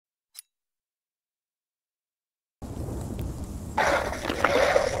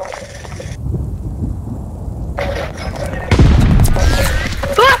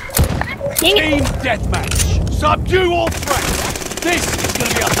Dang it. Team deathmatch. Subdue all threats. This is going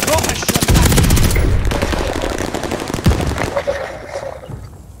to be a proper showdown.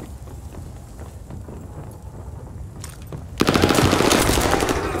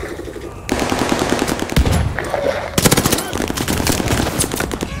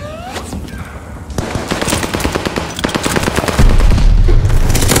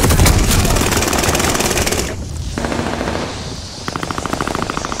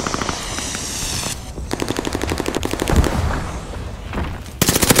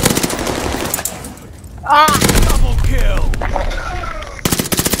 Double kill!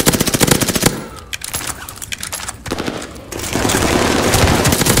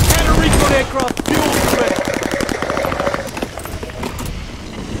 Counter-recon aircraft fuel ready.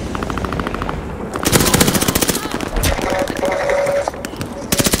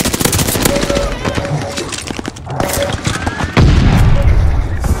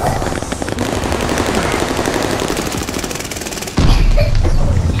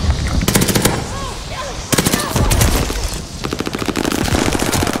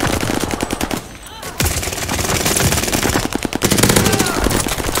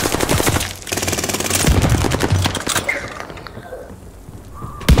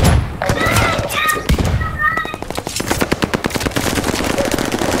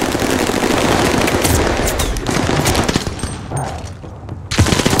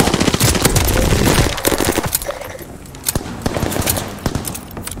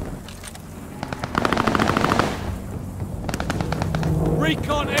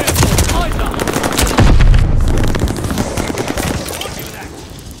 Recon airport, eyes up!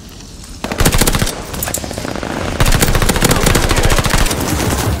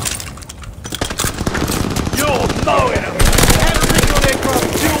 You're mowing them! Counter-recon aircraft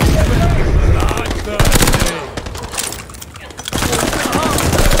fuel ready. Large 30.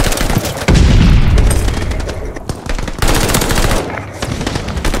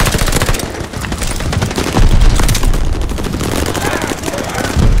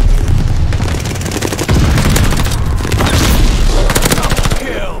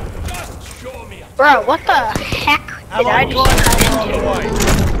 Bro, what the heck did I just cut into?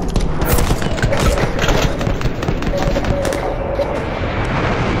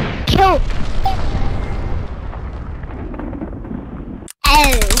 Kill! Oh.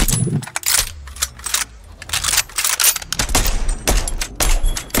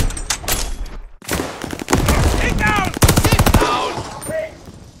 Get down! Get down!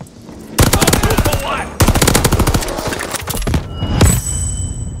 For what?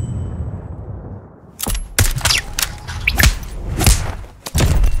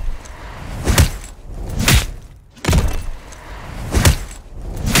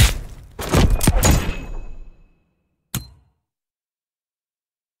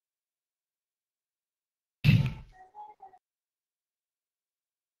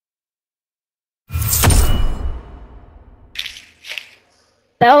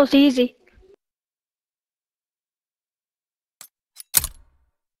 That was easy.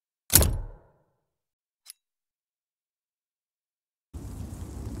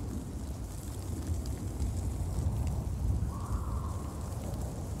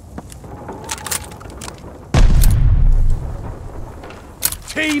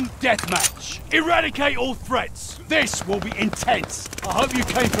 Team deathmatch. Eradicate all threats. This will be intense. I hope you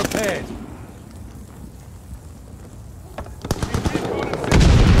came prepared.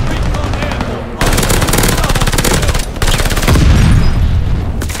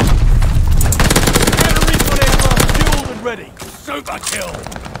 Ready. Super kill.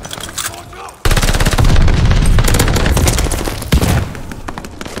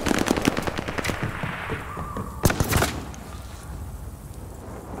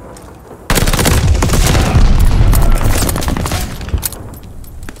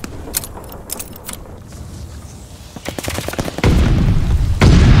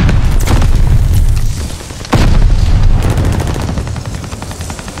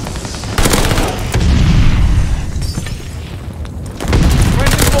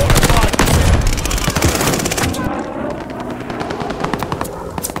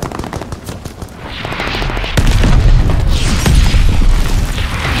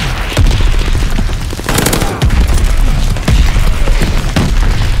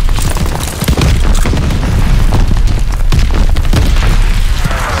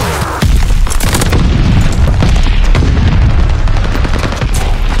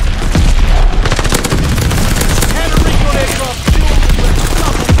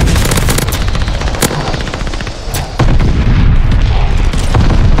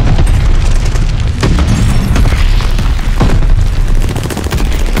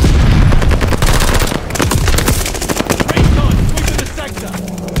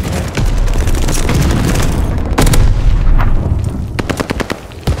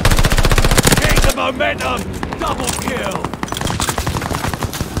 Get them! Double kill!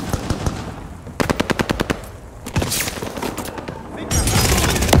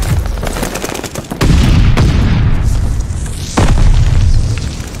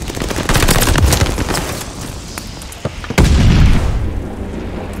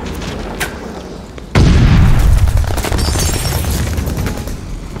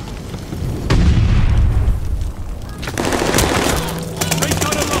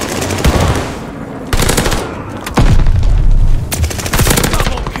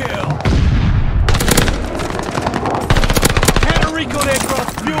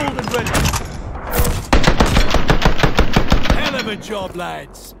 Job,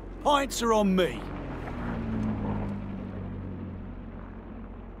 lads. Pints are on me.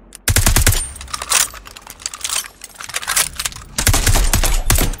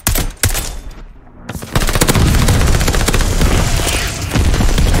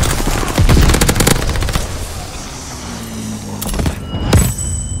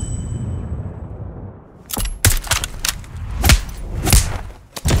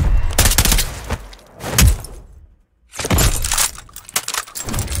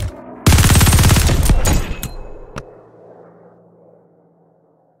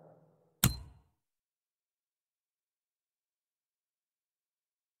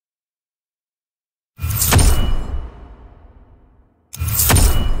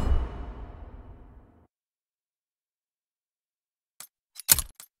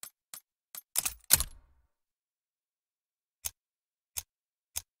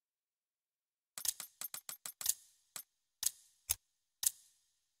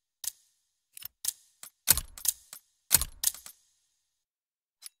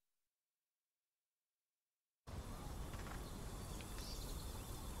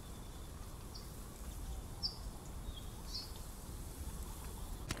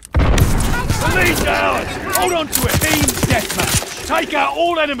 Hold on to it! Team deathmatch! Take out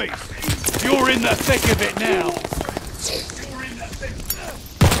all enemies! You're in the thick of it now!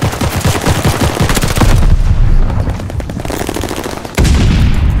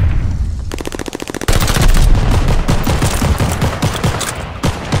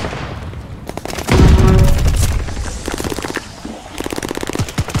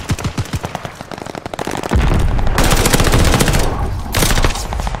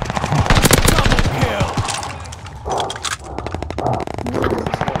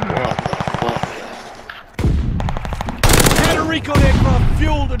 Recon aircraft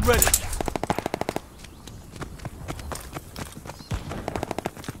fueled and ready.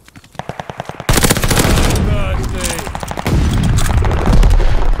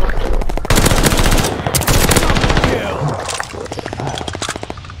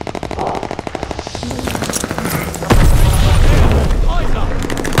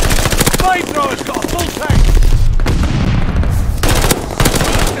 Flamethrowers got a full tank.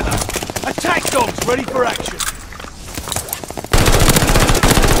 Attack dogs ready for action.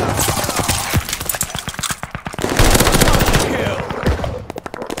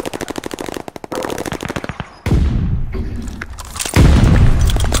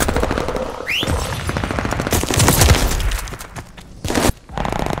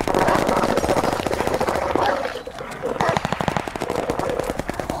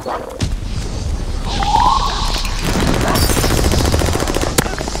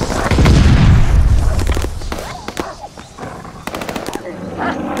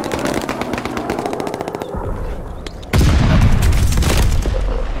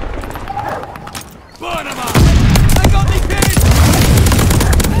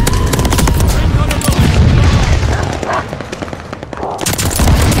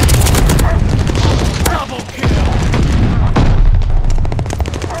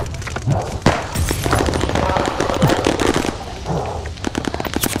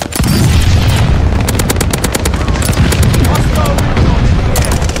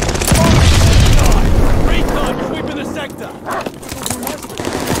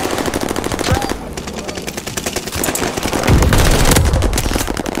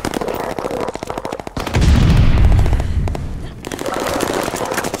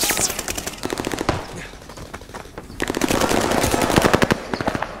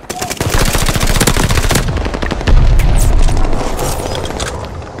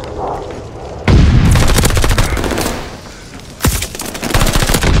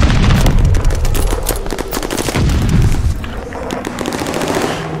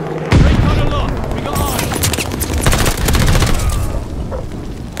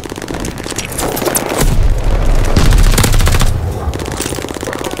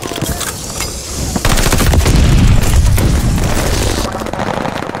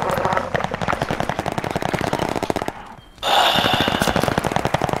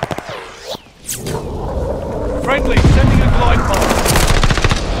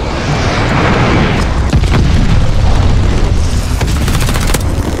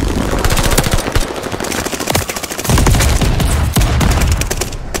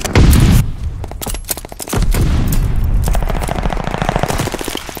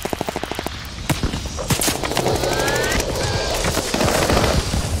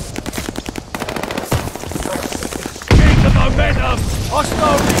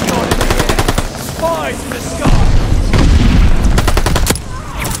 Hostile recon in the air. Spies in the sky.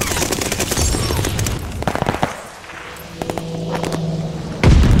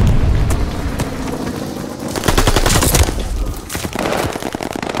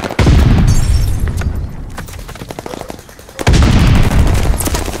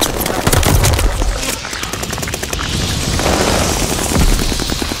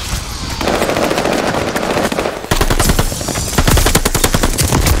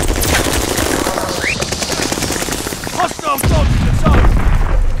 Hostile dogs in the zone!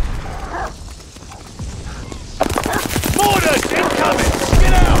 Mortars incoming!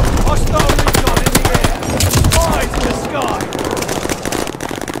 Get out! Hostile recon in the air! Spies in the sky!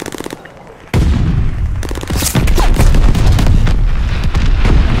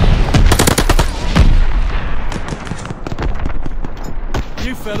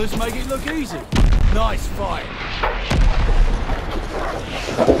 You fellas make it look easy. Nice fight.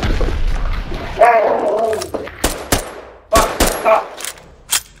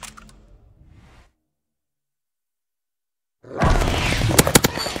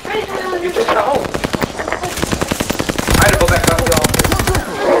 You took it home. I had to go back up to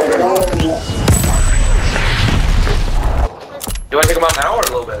You want to take them out now or a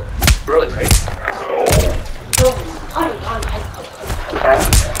little bit? Really, right?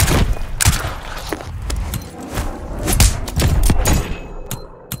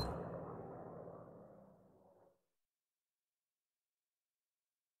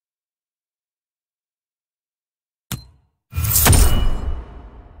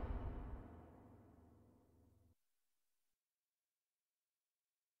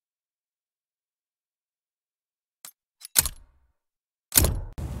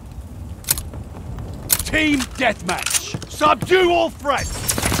 Team deathmatch. Subdue all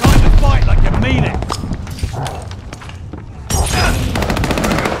threats. Time to fight like you mean it.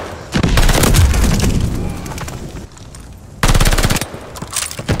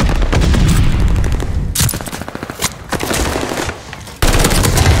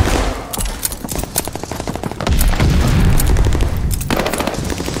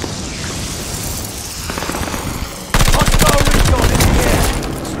 Hostile recon in the air.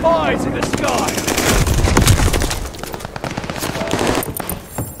 Spies in the sky.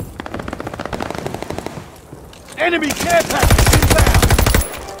 Enemy care package!